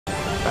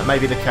That may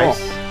be the case.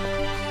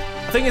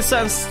 I think in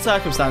certain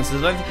circumstances,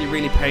 I don't think he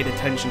really paid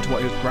attention to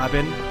what he was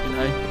grabbing. You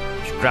know,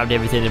 just grabbed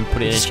everything and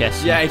put it in his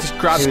chest. Yeah, he just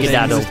grabbed He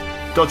things. was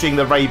dodging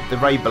the ray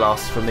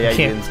blast from the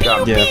alien's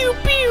gun. Pew, pew,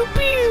 pew,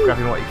 pew.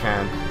 Grabbing what you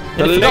can.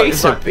 The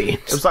laser beam.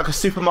 It was like a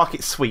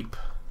supermarket sweep.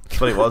 That's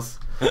what it was.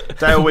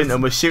 Dale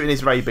Winton was shooting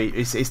his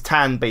his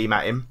tan beam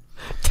at him.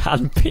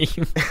 Tan beam.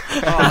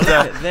 Oh, look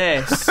at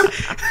this.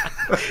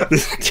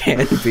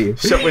 Tan beam.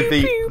 Shot with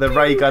the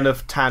ray gun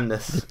of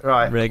tanness.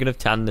 Right. Ray gun of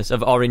tanness,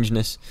 of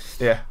orangeness.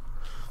 Yeah.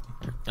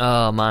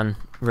 Oh man,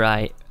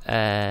 right.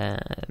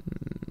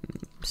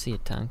 See a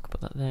tank,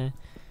 put that there.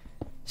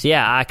 So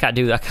yeah, I can't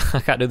do that. I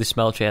can't do the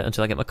smell trait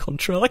until I get my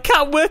control. I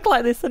can't work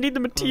like this. I need the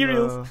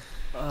materials.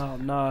 Oh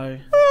no.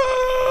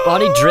 Oh, I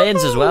need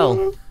drains as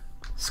well.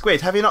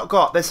 Squid, have you not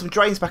got? There's some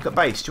drains back at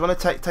base. Do you want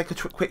to take a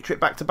quick trip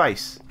back to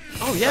base?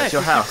 Oh yeah,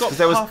 your house. you've got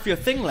There was half your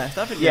thing left,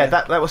 haven't you? Yeah,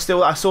 that was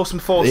still. I saw some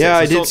forces. Yeah,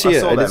 I did see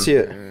it. I them. did see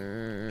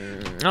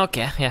it.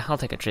 Okay, yeah, I'll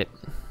take a trip.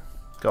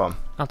 Go on.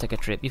 I'll take a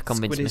trip. You've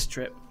convinced me. Squiddy's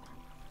trip.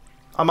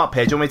 I'm up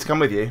here. Do you want me to come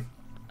with you?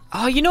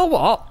 Oh, you know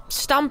what?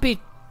 Stampy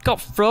got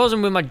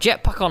frozen with my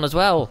jetpack on as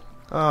well.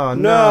 Oh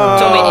no! It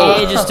took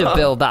me ages to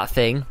build that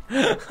thing.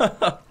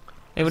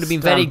 It would have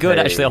been very good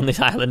actually on this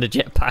island, a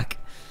jetpack.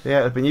 Yeah,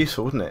 it'd have been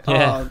useful, wouldn't it?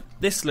 Yeah. Oh,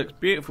 this looks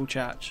beautiful,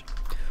 Chach.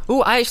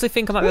 Oh, I actually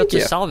think I might be able to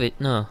Yeah. salve it.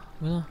 No,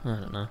 well, I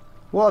don't know.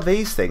 What are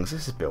these things?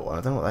 This is built one.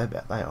 I don't know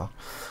what they are.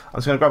 I'm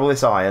just going to grab all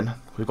this iron.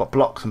 We've got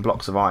blocks and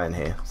blocks of iron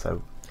here.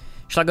 So.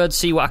 Shall I go and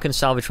see what I can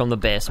salvage from the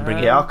base and bring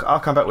it? Yeah, I'll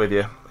come back with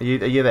you. Are you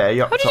there? Are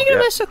you up How did you top get yet?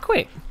 there so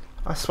quick?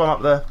 I swam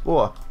up the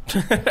water.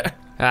 Alright,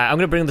 I'm going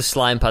to bring the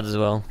slime pads as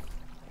well.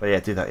 Oh yeah,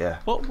 do that. Yeah.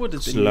 What wood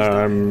has been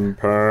Slime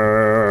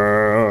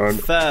pad.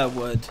 used? Fir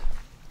wood.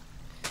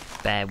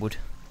 Bare wood.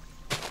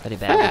 Very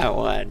bare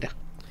wood.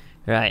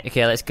 Right,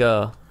 okay, let's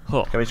go.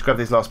 Oh, Can we just grab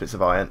these last bits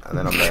of iron and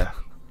then I'm there.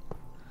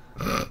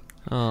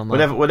 oh man.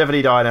 We'll never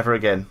need iron ever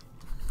again.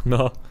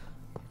 No.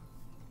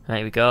 Right,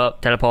 here we go.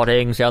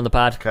 Teleporting, stay on the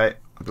pad. Okay,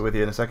 I'll be with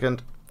you in a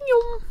second.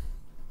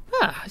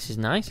 Ah, this is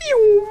nice.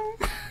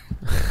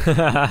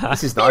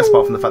 This is nice,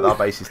 apart from the fact that our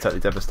base is totally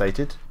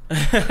devastated.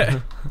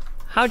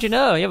 How'd you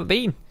know? You haven't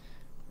been.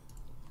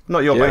 Not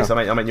your Yeah. base.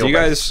 I mean Do your you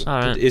base. guys?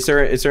 Alright. Is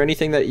there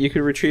anything that you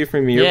could retrieve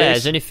from your base? Yeah,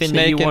 is there anything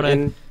that you Snake want to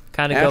and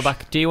kind of go Ash?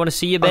 back? Do you want to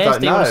see your I base?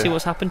 don't Do you want to know. see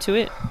what's happened to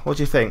it? What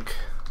do you think?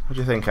 What do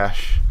you think,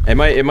 Ash? It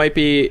might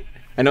be.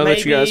 I know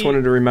that you guys Maybe-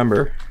 wanted to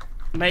remember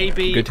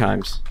Maybe. good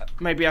times.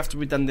 Maybe after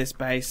we've done this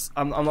base,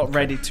 I'm not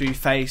ready to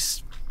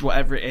face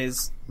whatever it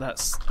is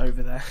that's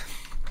over there.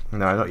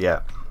 No, not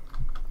yet.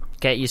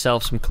 Get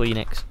yourself some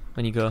Kleenex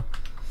when you go.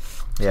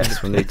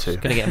 Yes, we need to.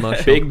 Gonna get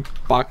emotional. Big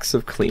box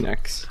of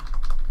Kleenex.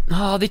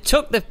 Oh, they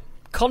took the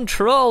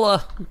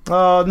controller.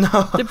 Oh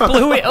no! They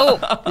blew it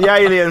up. The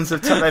aliens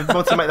have they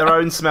want to make their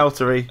own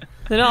smeltery.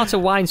 They know how to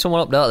wind someone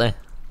up, don't they?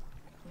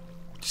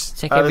 Just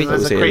take everything.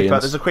 There's a Those creeper.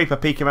 aliens. There's a creeper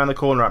peeking around the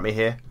corner at me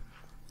here.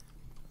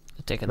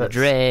 Taking the That's-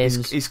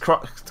 drains.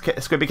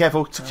 Squid, be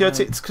careful. It's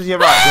because you're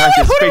right. Behind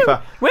you, it's a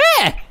creeper.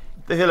 Where?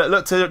 Here,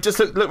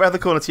 look round the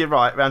corner to your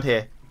right, round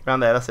here,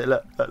 round there. That's it.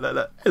 Look.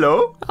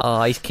 Hello.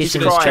 Oh, he's He's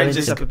kissing his crying. change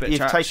chest. this up a bit,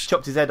 You've Chach.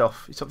 chopped his head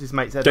off. You chopped his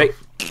mate's head Jake,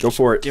 off. go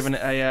for it. Giving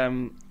it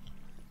a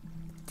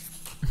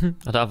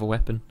I don't have a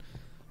weapon.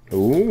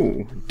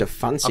 Ooh, I've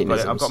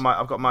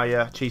defensivisms. got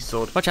my cheese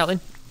sword. Watch out, Lynn.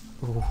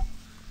 Oh,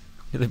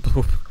 they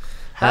blew up.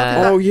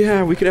 Oh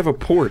yeah, we could have a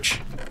porch.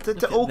 Do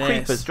all this.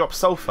 creepers drop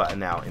sulfur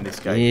now in this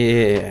game?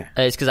 Yeah.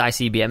 It's because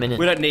ICBM in it.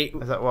 We don't need.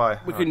 Is that why?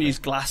 We can use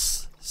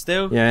glass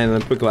still. Yeah, and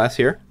then put glass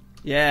here.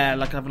 Yeah,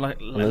 like have like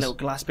a Yes. little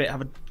glass bit,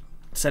 have a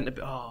centre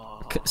bit. Oh,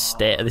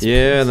 State of this.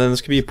 Yeah, and then this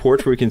could be a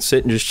porch where we can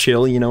sit and just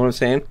chill. You know what I'm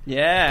saying?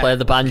 yeah. Play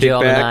the banjo Kick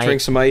all back, night.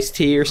 drink some iced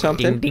tea or Ding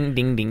something. ding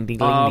ding ding ding ding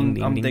ding I'm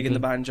ding. digging the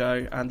ding.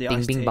 banjo and the Bing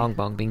iced bing tea. bong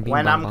bong bing bing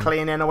When bong I'm bong.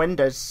 cleaning the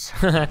windows.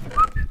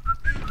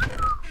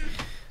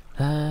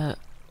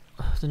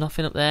 There's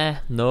nothing up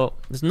there. No,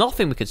 there's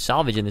nothing we could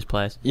salvage in this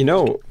place. You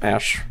know,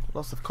 Ash,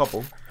 Lots of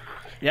cobble.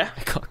 Yeah.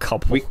 I got a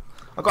cobble. We-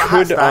 I've got a hat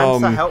Could, stand.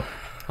 Does that um, help?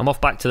 I'm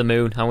off back to the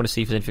moon. I want to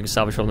see if there's anything to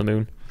salvage from the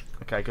moon.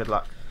 Okay, good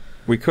luck.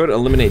 we could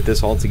eliminate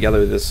this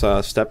altogether, this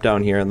step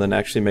down here, and then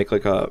actually make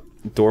like a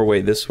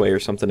doorway this way or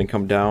something and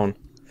come down.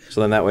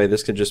 So then that way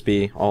this could just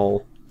be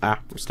all, we're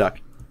stuck.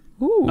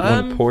 Ooh.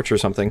 One porch or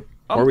something.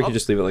 Or we could I'm-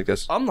 just leave it like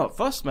this. I'm not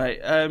fussed,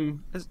 mate.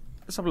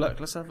 Let's have a look.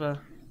 Let's have a.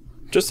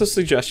 Just a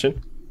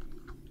suggestion.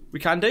 We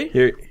can do.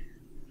 Here,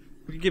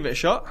 We can give it a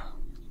shot.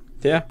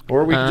 yeah,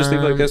 or we could just leave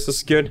it like this. This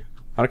is good.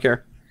 I don't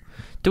care.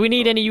 Do we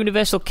need any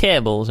universal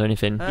cables or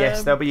anything?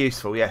 Yes, they'll be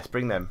useful. Yes,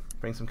 bring them.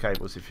 Bring some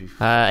cables if you've.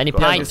 Any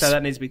got- I was gonna pipes? say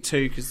that needs to be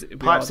two because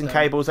Pipes and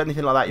cables,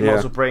 anything like that, you might Yeah.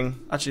 as well bring.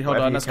 Actually, hold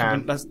whatever on. you That's can.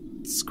 coming. That's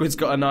Squid's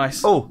got a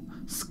nice. Oh,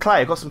 it's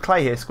clay. I've got some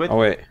clay here, Squid. Oh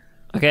wait,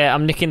 Okay,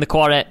 I'm nicking the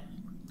quarry.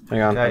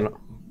 hang on. Okay. I'm not-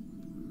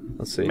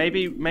 Let's see.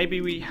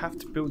 Maybe we have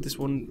to build this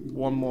one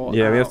more.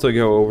 Yeah, we have out. to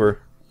go over.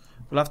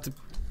 We'll have to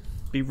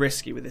be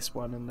risky with this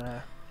one, and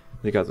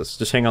You got this.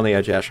 Just hang on the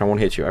edge, Ash. I won't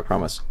hit you. I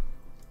promise.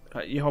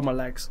 you hold my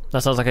legs.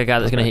 That sounds like a guy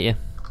that's gonna hit you.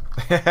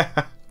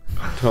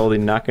 Totally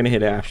not gonna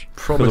hit Ash.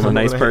 Promise Because I'm a I'm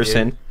not nice gonna hit you.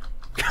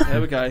 person.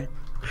 There we go.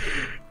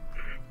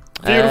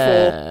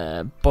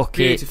 Beautiful. Bucket.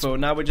 Beautiful.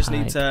 Now we just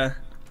need Pipe. to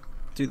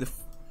do the.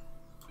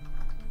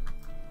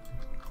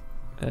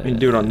 We can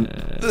do it on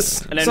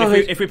this And then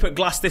side. if we put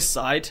glass this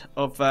side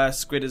of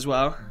Squid as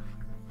well.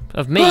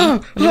 Of me?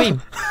 What do you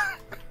mean?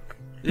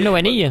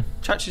 Nowhere near you.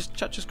 Chatch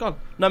is gone.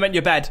 No, I meant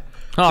your bed.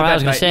 Oh, Your right, I bed,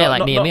 was going mate. to say,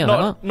 like, near me. I was like,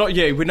 what? Not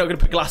you. We're not going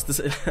to put glass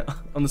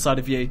on the side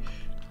of you.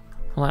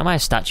 Well, am I a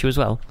statue as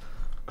well?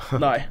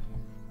 No.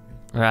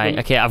 Right,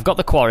 okay, I've got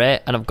the quarry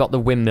and I've got the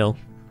windmill.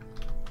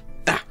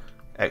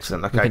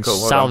 Excellent. We Okay, can cool.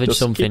 Well salvage Just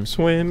something. keep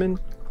swimming.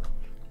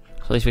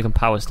 So at least we can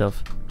power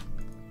stuff.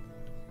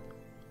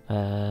 You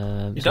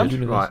so done?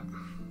 done. Right.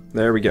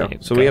 There we go. Okay,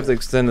 So we have to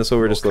extend this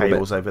over just a little bit,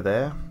 Cables over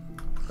there.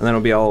 and then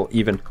it'll be all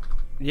even.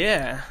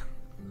 Yeah.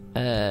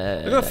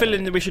 I've got a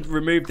feeling that we should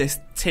remove this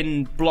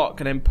tin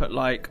block and then put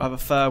like either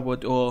fir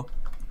wood or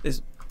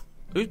this.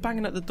 Who's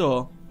banging at the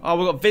door? Oh,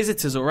 we've got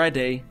visitors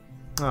already.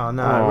 Oh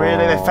no,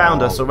 really? They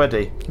found us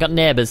already. got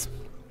neighbours.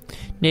 Oh,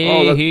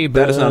 Neighbours.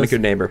 that is not a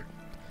good neighbor.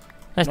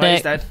 That's, Right,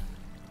 he's Nick. dead.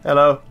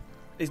 Hello.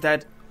 He's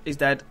dead. He's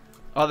dead.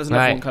 Oh, there's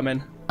another Right. one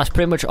coming. That's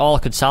pretty much all I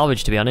could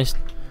salvage, to be honest.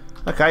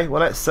 Okay,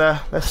 well let's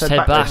head Let's back, head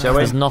back. then, shall we?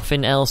 There's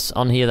nothing else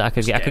on here that I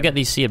could get. I could get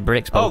these seared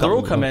bricks, but Oh, I've they're got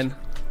all them. coming.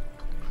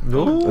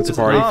 Ooh, It's a There's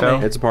an party.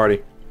 army. It's a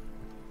party.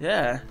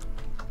 Yeah.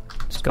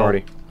 Let's go.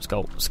 Party. Let's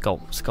go. Let's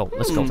go. Let's go.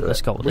 Let's go. Hmm.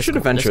 Let's go. We should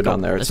have ventured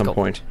on there at some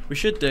point. We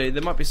should do.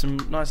 There might be some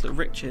nice little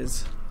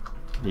riches.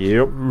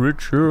 Yep.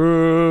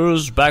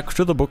 Riches back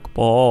to the book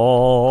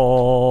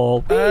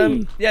ball.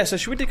 Yeah, so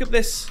should we dig up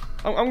this?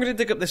 I'm going to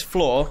dig up this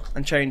floor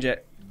and change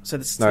it so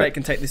the snake Right.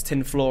 can take this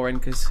tin floor in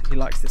because he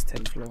likes this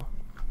tin floor.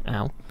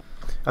 Ow.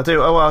 I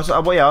do. Oh,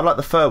 well, yeah, I like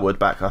the fir wood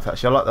back.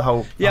 Actually, I like the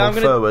whole, Yeah,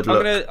 whole fir wood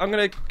look. I'm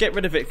gonna get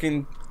rid of it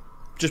and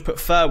just put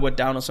fir wood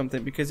down or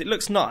something because it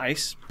looks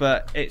nice,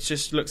 but it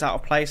just looks out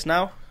of place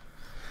now.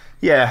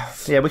 Yeah,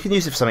 we can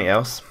use it for something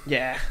else.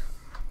 Yeah.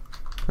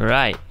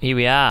 Right, here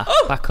we are.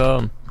 Back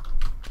home.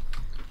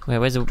 Wait,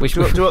 where's the... Which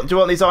Do you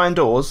want these iron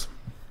doors?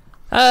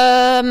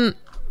 I'm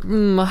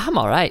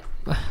alright.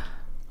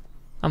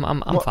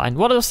 I'm fine.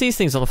 What are these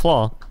things on the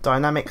floor?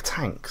 Dynamic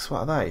tanks.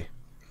 What are they?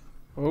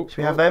 Oh, Should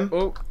we have them?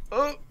 Oh.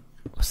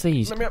 What's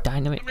these? Let me up.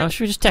 Dynamic... Oh,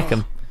 should we just take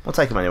them? We'll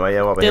take them anyway.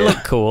 Yeah, while we're They here.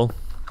 look cool.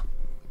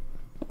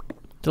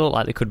 They look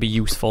like they could be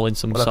useful in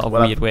some We'll sort have- of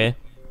we'll weird way.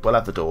 We'll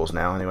have the doors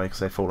now anyway because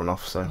they've fallen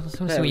off. So Let's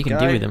see There what we you can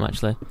go. do with them,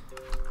 actually.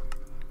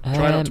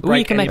 Try not to Ooh, break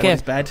you can make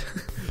anyone's bed.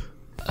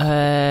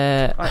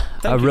 a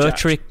Thank you,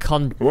 rotary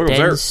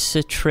Welcome,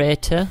 sir.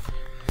 condensator.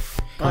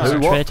 Who,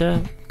 what?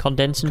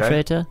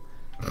 Condensator.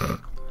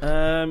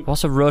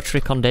 What's a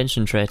rotary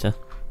condensator?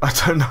 I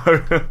don't know.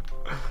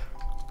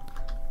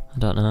 I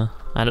don't know.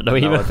 I don't know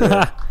no either.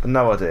 idea.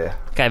 No idea.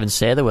 Can't even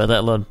say the word, let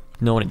alone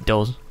know what it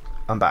does.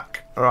 I'm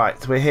back.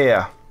 Right, we're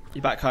here.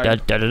 You're back home.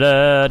 Squid's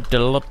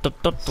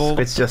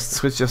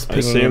just I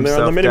pinging see him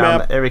there on himself the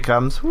down. minimap. Here he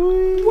comes.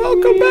 Whee!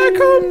 Welcome back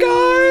home,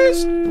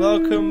 guys.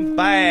 Welcome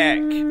back.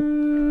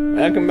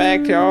 Welcome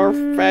back to our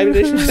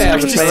fabulous I just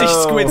establishment. see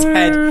Hello. Squid's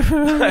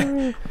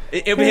head.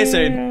 He'll be here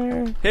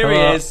soon. Here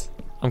Hello. he is.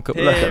 I'm co-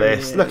 Here Look at he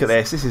this. is. Look at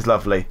this. This is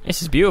lovely.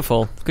 This is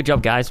beautiful. Good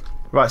job, guys.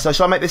 Right, so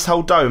shall I make this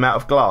whole dome out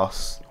of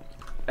glass?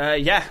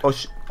 Yeah. Or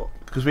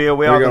because we are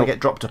we going go. to get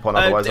dropped upon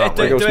otherwise, aren't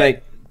There we? you go, Snake.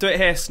 Do it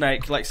here,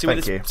 Snake. Like, see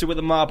Thank where you. see where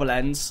the marble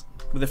ends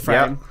with the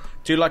frame.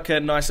 Do like a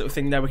nice little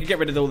thing there. We could get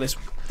rid of all this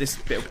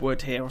bit of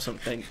wood here or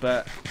something,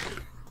 but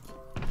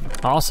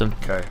Awesome.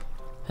 Okay.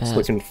 It's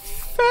looking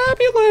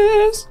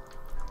fabulous.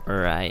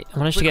 Right. I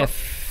managed to get a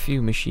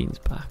few machines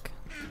back.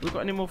 we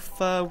got any more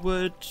fir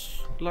wood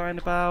lying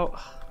about?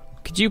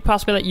 Could you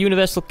pass me that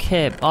universal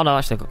cape? Oh no,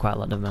 actually I've got quite a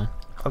lot of them.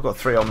 I've got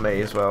 3 on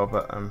me as well,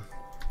 but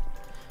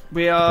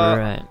We are.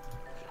 Right.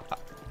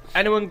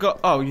 Anyone got?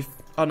 Oh,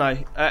 no.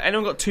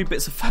 Anyone got 2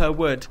 bits of fir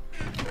wood?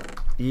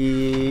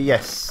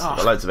 yes, Ah.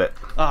 got loads of it.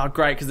 Oh,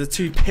 great, because there's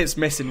 2 bits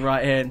missing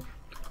right here.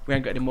 We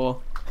ain't got any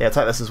more. Yeah,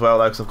 take this as well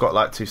though, because I've got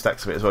like 2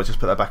 stacks of it as well. Just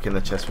put that back in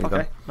the chest when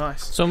you're Okay,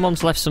 nice.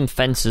 Someone's left some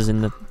fences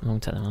in the... I'll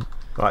take them on. done.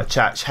 Right,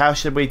 Chatch. How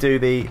should we do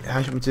the?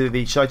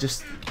 Should I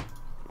just?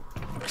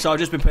 So I've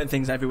just been putting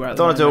things everywhere. I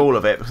don't want to do all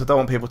of it because I don't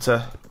want people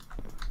to.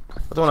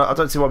 I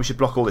don't see why we should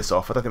block all this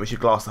off. I don't think we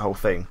should glass the whole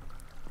thing.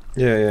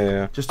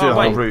 Yeah. Just do Oh the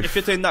whole wait, roof. if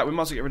you're doing that, we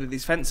might as well get rid of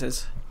these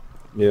fences.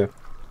 Yeah.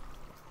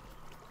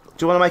 Do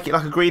you want to make it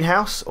like a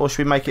greenhouse, or should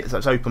we make it so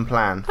it's open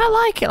plan? I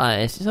like it like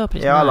this. It's open.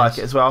 It's Yeah, I nice. like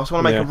it as well. I just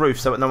want to make Yeah. a roof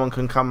so that no one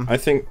can come. I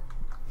think,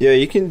 yeah,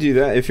 you can do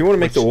that. If you want to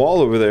make the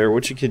wall over there,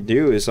 what you could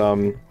do is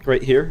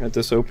right here at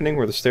this opening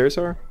where the stairs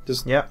are,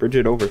 just Yep. bridge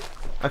it over.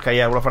 Okay,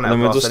 yeah, we'll run And out then of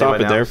we'll glass just stop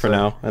anyway it there now, for so-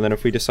 now. And then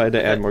if we decide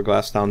to add more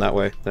glass down that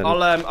way, then I'll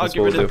that's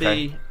get what rid we'll of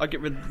do. I'll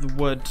get rid of the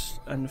wood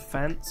and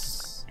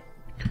fence.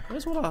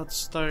 Where's all our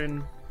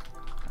stone?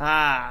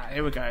 Ah,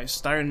 here we go.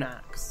 Stone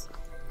axe.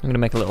 I'm going to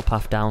make a little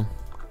path down.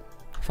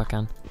 If I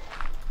can.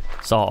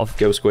 Sort of.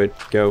 Go, Squid,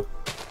 go.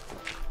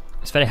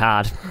 It's very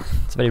hard.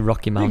 It's a very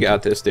rocky You mountain.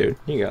 got this, dude.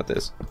 You got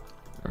this.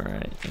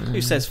 Right.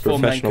 Who says 4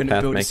 men Professional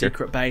couldn't build a pathmaker.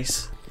 secret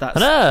base? That's I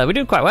know, we're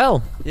doing quite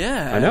well.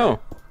 yeah. I know.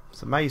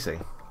 It's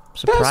amazing.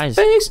 Surprised. Best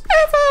base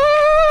ever!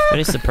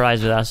 Very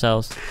surprised with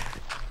ourselves.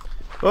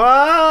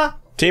 Ah!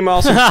 Team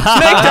awesome. Snake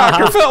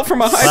Doctor fell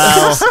from a high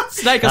Well,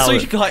 Snake,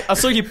 I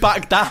saw you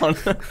back down.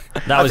 that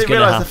I was didn't going to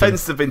realise the happen.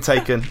 fences have been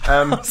taken.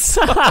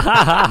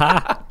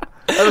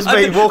 That was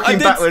me walking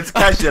backwards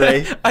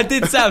casually. I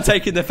did say I'm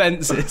taking the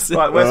fences.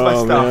 Right, where's my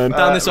Oh, stuff? man.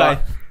 Down this way. Right.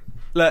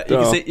 Look, you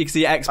Oh. can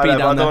see your XP I know, but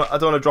down there. I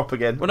don't want to drop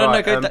again. Well, no,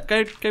 Right,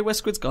 go where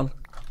Squid's gone.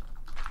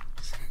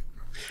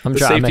 I'm The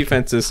trying to safety make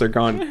fences are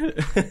gone.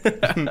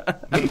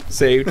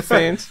 Saved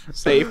fans.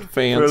 Saved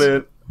fans.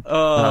 Brilliant.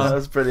 Oh, That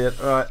was brilliant.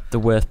 Right. the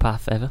worst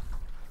path ever.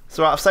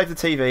 So right, I've saved the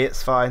TV.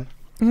 It's fine.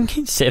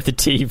 Save the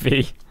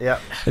TV. Yeah,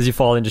 As you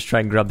fall in, just try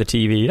and grab the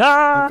TV.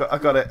 Ah! I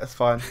got it. It's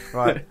fine.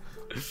 Right.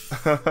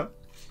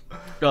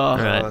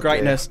 Right.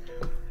 greatness.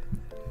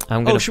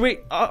 I'm gonna. Oh, should we?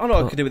 I know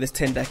what I could do with this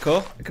tin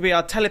decor. It could be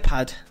our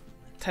telepad.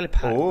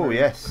 Oh room,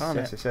 yes. can't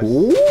Yes, it? yes, yes.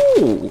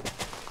 Ooh.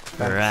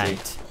 Fancy.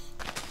 Right.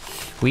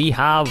 We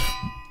have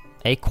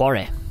a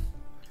quarry.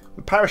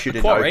 The parachute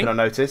didn't quarry? open.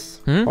 I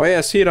noticed. Oh yeah,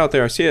 I see it out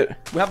there. I see it.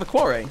 We have a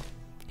quarry.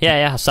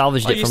 Yeah, I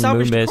salvaged Oh, it you from the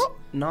moon salvaged base.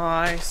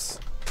 Nice.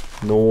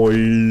 Noise.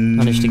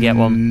 Managed to get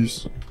one.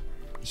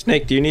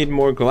 Snake, do you need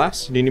more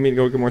glass? Do you need me to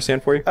go get more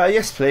sand for you?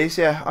 Yes, please.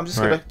 Yeah, I'm just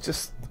gonna Right.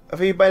 just.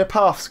 Have you made a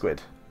path,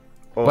 Squid?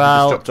 Or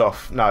Well- have you just dropped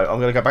off? No, I'm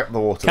gonna go back to the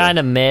water. Kind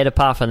of made a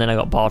path and then I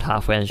got bored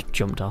halfway and just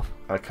jumped off.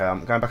 Okay,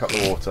 I'm going back up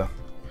the water.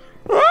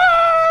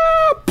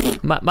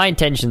 My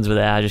intentions were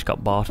there, I just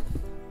got bored.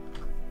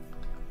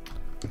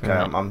 Okay,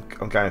 Right. I'm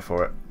going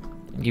for it.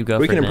 You go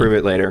We for can it, improve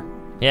it later.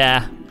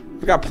 Yeah,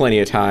 We got plenty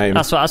of time.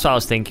 that's what I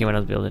was thinking when I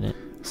was building it.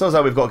 It's not as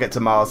though we've got to get to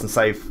Mars and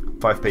save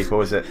 5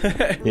 people, is it?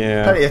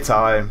 Yeah. Plenty of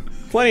time.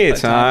 Plenty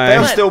of They'll time.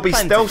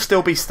 Plenty.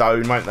 still be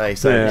stone, won't they?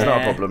 So it's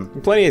not a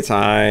problem. Plenty of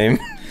time.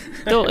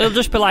 It'll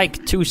just be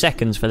like 2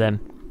 seconds for them.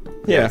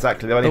 Yeah.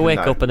 Exactly. They won't They'll even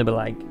wake know. up and they'll be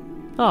like,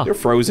 oh, You're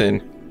frozen.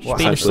 What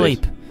being essentially.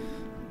 asleep.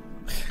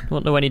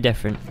 Won't know any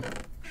different.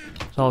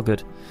 It's all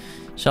good.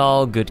 It's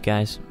all good,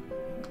 guys.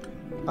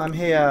 I'm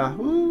here.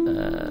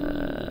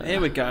 Woo.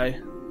 Here we go.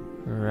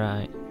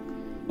 Right.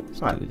 Let's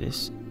Right. do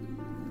this.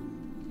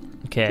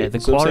 Okay, Get the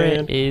some quarry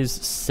sand. is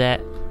set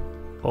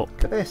up.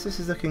 Look at this. This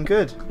is looking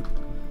good.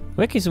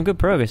 Making some good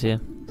progress here.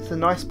 It's a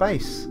nice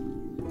base.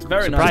 It's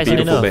very Surprising nice.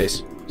 Beautiful enough.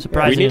 base. We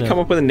Surprising need to enough. come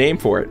up with a name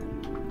for it.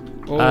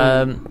 Oh.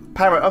 I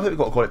think we've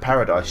got to call it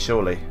paradise.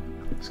 Surely.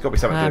 It's got to be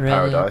something to do with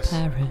paradise.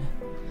 Parapet.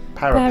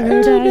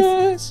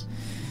 Paradise.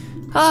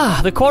 Ah,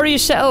 the quarry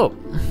is set up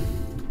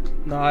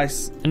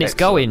Nice. and it's Excellent.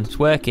 going. It's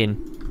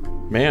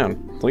working.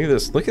 Man, look at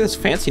this. Look at this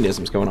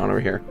fanciness going on over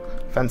here.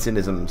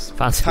 Fancynisms.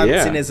 Fancy.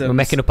 Yeah. Fancynisms. We're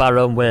making up our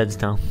own words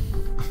now.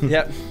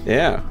 Yep.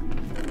 Yeah.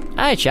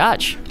 Hi,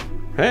 Church.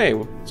 Hey,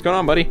 what's going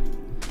on, buddy?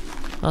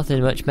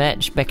 Nothing much, mate.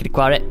 Just making a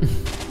quarry.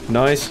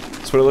 Nice.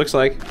 That's what it looks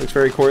like. Looks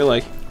very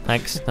quarry-like.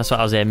 Thanks. That's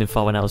what I was aiming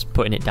for when I was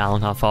putting it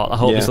down. I thought, I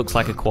hope this Yeah. looks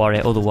like a quarry.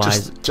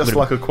 Otherwise, Just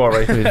like a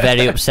quarry. I'd be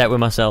very upset with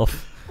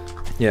myself.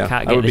 Yeah,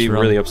 Can't I get would this be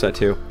wrong. really upset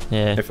too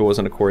Yeah, if it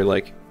wasn't a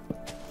quarry-like.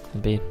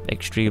 I'd be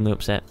extremely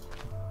upset.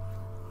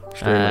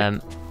 Extremely.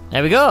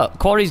 There we go.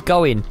 Quarry's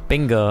going.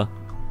 Bingo.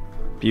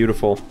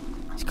 Beautiful.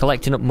 He's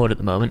collecting up mud at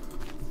the moment.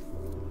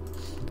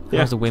 Yeah,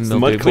 How's the it's windmill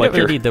mud do? We don't really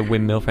collector. need the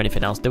windmill for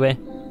anything else, do we?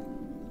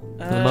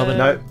 the moment?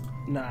 No.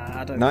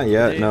 Nah, I don't. Not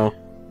yet, no.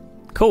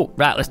 Cool.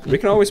 Right, let's. We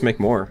can always make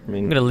more. I I'm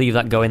mean, gonna leave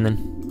that going then.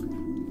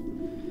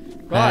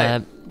 Right. Uh,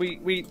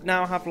 we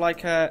now have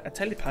like a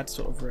telepad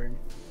sort of room.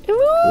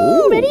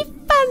 Ooh, very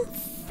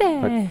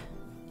fancy.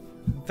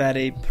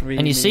 Very premium.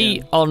 And you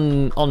see,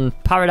 on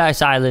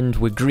Paradise Island,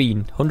 we're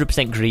green,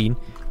 100% green.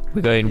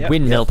 We're going Yep.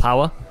 windmill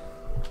power.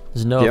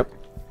 There's no Yep.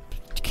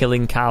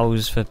 killing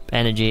cows for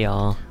energy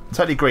or.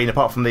 Totally green,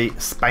 apart from the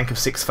spank of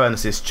 6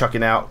 furnaces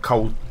chucking out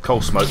coal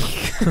smoke.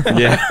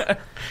 yeah.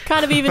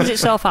 Kind of evens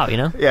itself out, you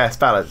know? Yeah, it's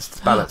balanced.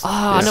 It's balanced. Oh,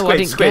 I know what I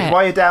didn't Squid, get.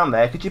 while you're down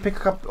there, could you pick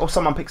or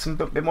someone pick some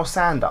bit more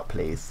sand up,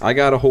 please? I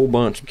got a whole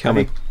bunch. I'm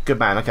coming. Good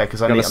man. Okay,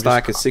 because I Got a need.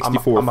 stack of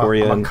 64 for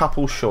you, I'm and- a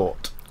couple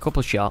short.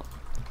 Couple shot.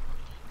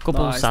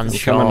 Couple Nice. sands I'm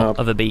coming short up.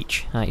 of a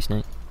beach. Nice,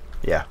 Nate.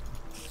 Yeah.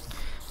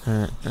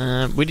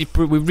 We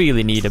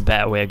really need a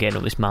better way of getting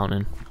up this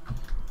mountain.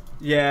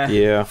 Yeah.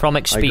 Yeah. From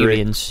agree.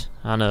 experience,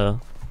 I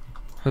know.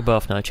 We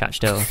both know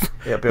Chachdo,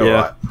 Yeah, be Yeah.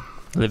 alright.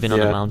 living on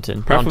Yeah. a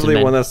mountain. Preferably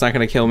Mountain one that's not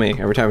going to kill me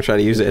every time I try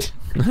to use it.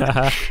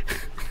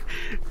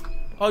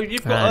 Oh,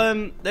 you've got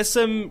Right. there's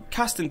some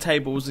casting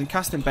tables and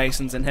casting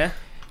basins in here.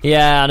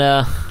 Yeah, I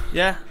know.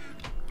 Yeah.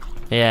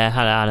 Yeah,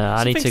 I know.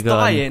 I need to Something's go.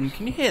 and- dying.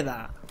 Can you hear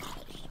that?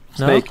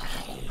 No? Snake,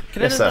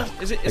 Can Yes, anyone- sir.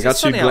 Is it? I Is got it you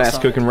sunny glass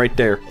outside? cooking right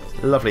there.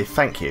 Lovely,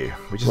 thank you.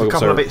 Which is a Welcome,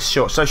 couple of sir. bits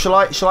short. So shall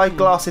I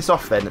glass this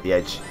off then at the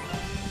edge?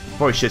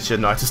 Probably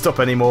shouldn't I? To stop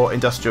any more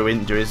industrial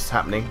injuries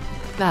happening.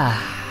 Ah,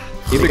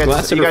 Either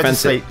glass it you or go to fence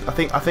it. sleep. I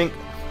think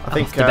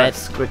Off to bed.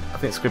 Squid. I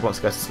think Squid wants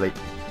to go to sleep.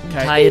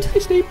 Okay. tired.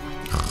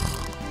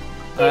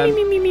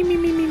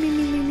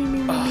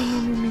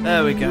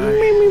 There we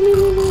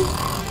go.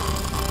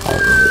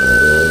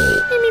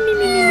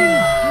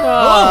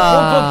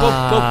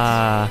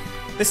 Ah.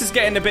 This is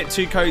getting a bit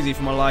too cozy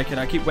for my liking.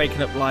 I keep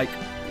waking up like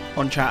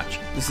on chat.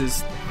 This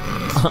is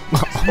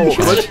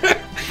Awkward.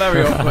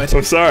 very awkward.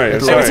 I'm sorry. I'm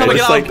Every sorry. time I get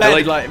It's out of bed,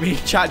 I like me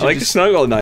chat, I like to snuggle at night.